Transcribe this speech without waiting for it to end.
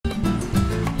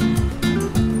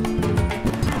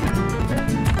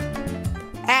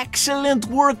Excellent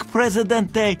work,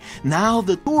 Presidente. Now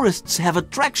the tourists have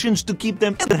attractions to keep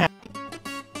them happy.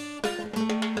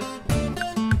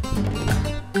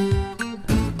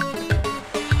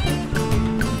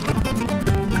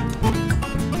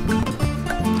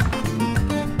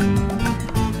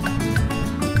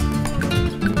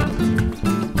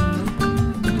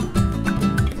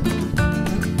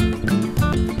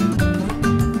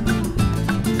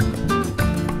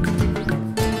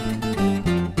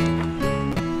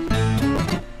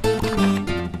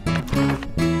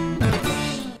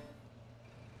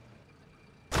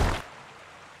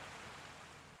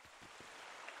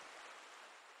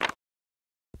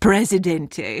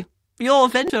 Presidente, your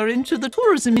venture into the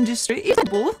tourism industry is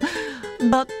able,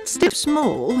 but still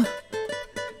small.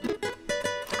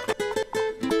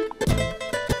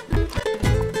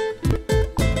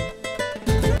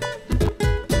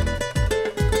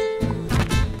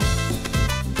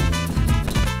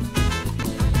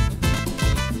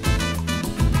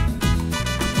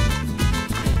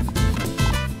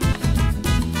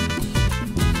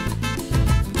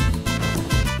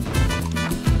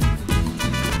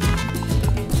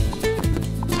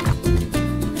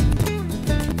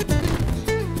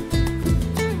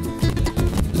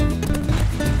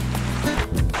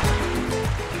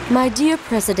 My dear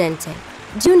Presidente,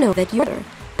 do you know that your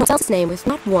hotel's name with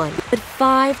not one, but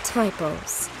 5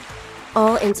 typos?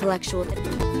 All intellectual...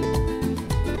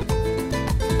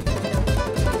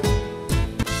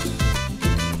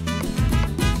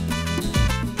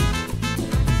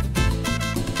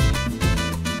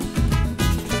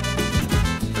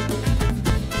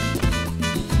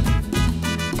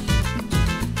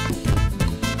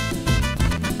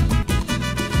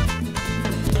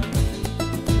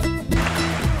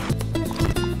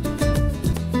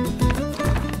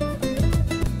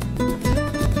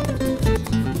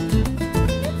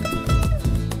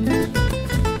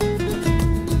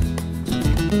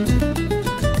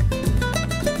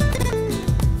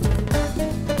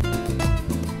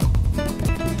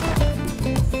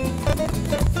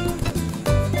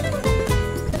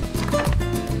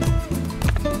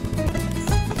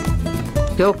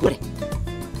 ¿Qué ocurre?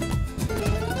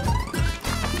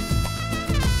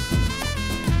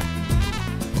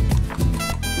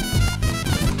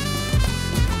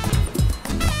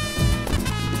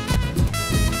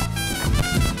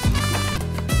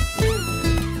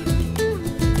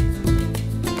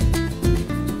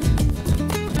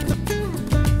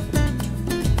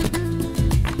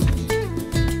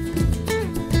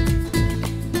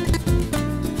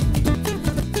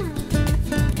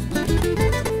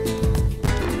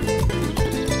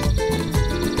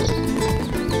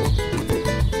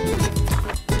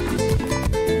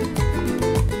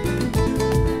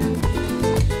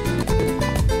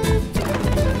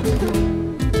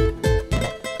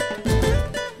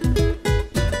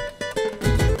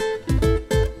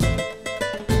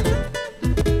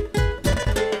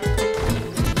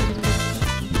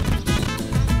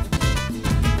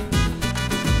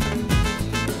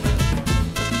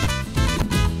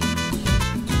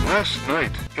 Last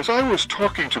night, as I was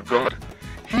talking to God,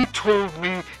 He told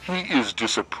me He is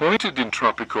disappointed in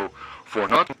Tropico for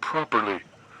not properly.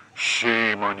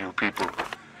 Shame on you people.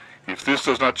 If this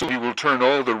does not so, He will turn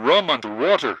all the rum onto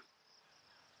water.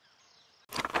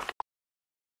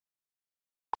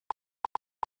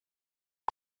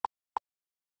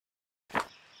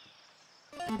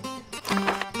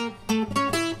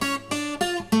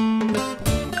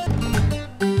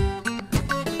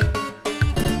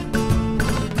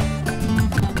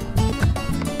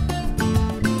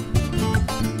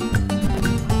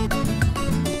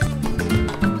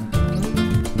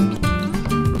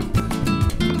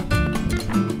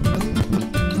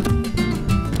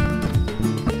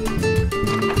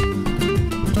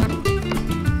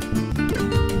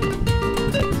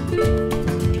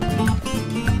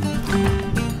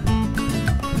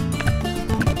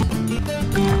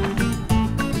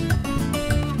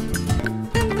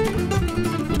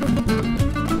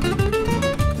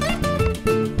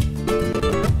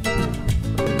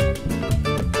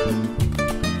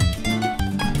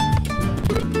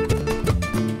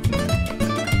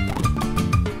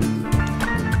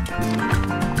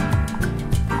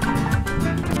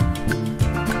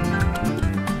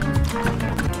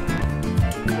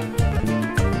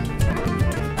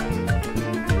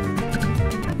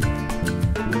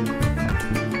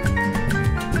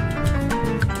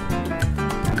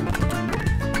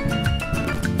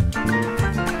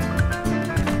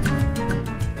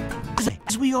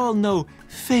 We all know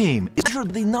fame is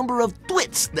the number of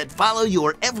twits that follow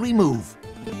your every move.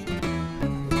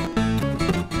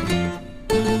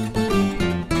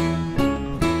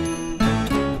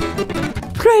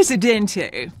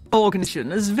 Presidente,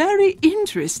 organization is very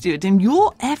interested in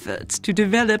your efforts to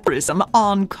develop tourism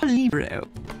on Calibro.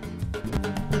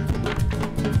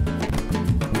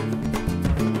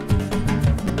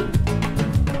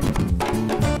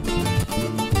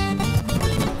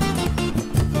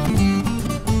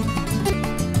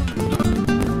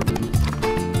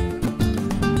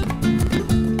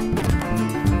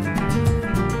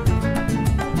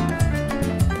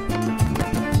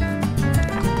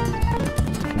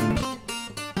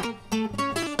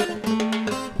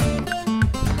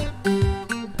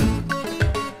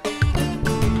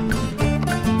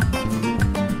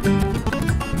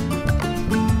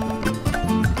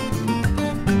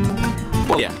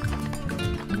 Yeah.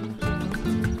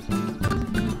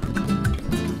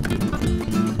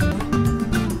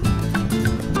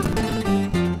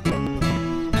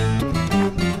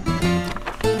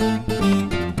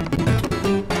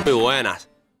 Muy buenas.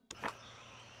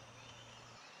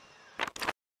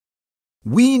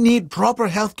 We need proper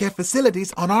healthcare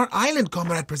facilities on our island,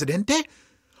 Comrade Presidente.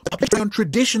 On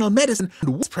traditional medicine and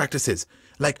wellness practices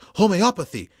like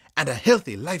homeopathy and a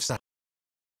healthy lifestyle.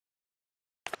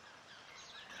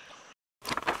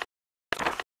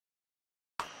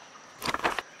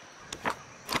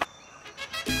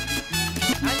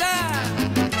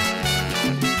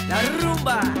 La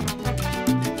rumba.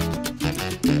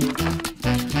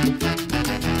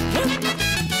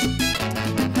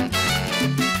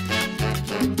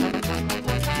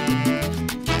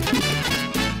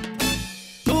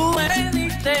 Tú me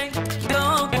diste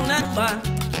como una paz,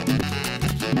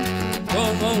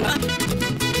 como una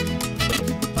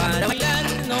para bailar.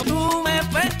 No, tú me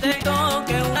fuiste como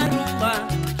que una rumba,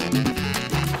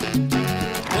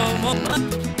 como una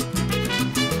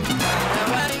para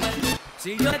bailar.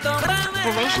 Si yo te tomaba.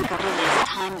 Relation for release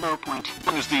time low point.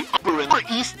 Is the upper and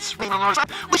east swing on our side?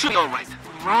 We should be all right.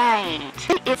 Right.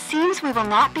 It seems we will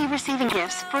not be receiving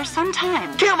gifts for some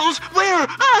time. Camels, where?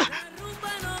 Ah!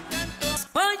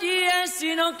 Oye,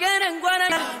 si no quieren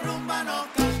guaranar,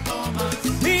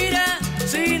 mira,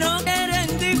 si no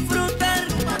quieren disfrutar,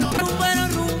 rumbero,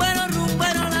 rumbero,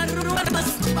 rumbero, la rumba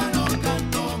más.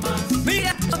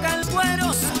 Mira, toca el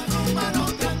cuero,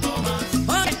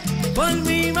 oye, por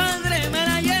mi madre me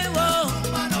la llevo.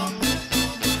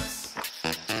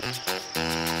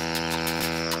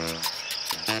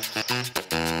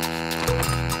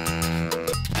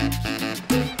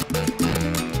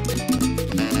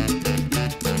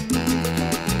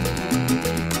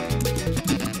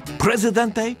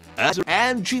 Presidente,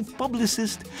 and chief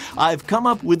publicist, I've come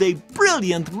up with a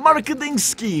brilliant marketing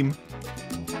scheme.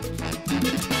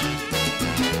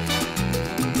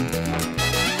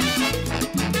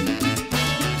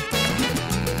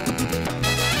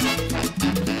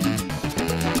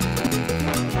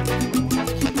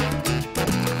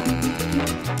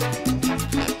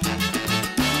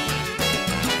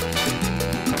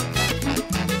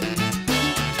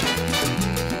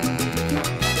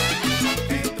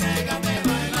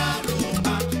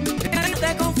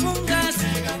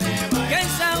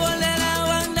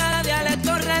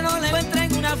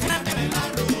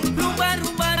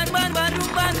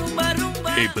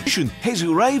 A petition has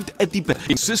arrived at the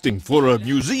insisting for a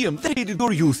museum dedicated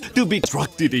to youth to be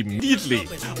constructed immediately.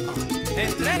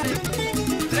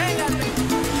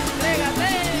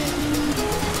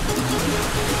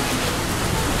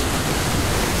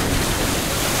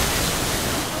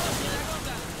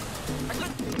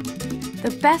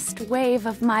 The best wave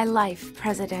of my life,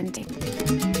 Presidente.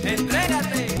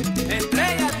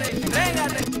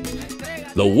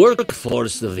 The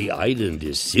workforce of the island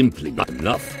is simply not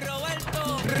enough.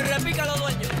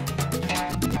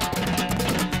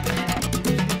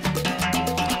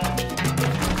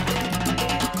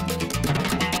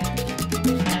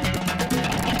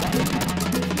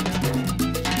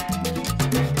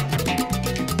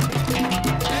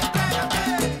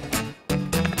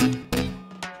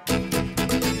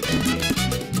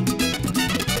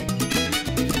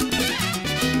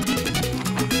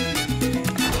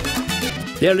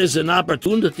 There is an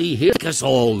opportunity here to make us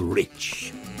all rich.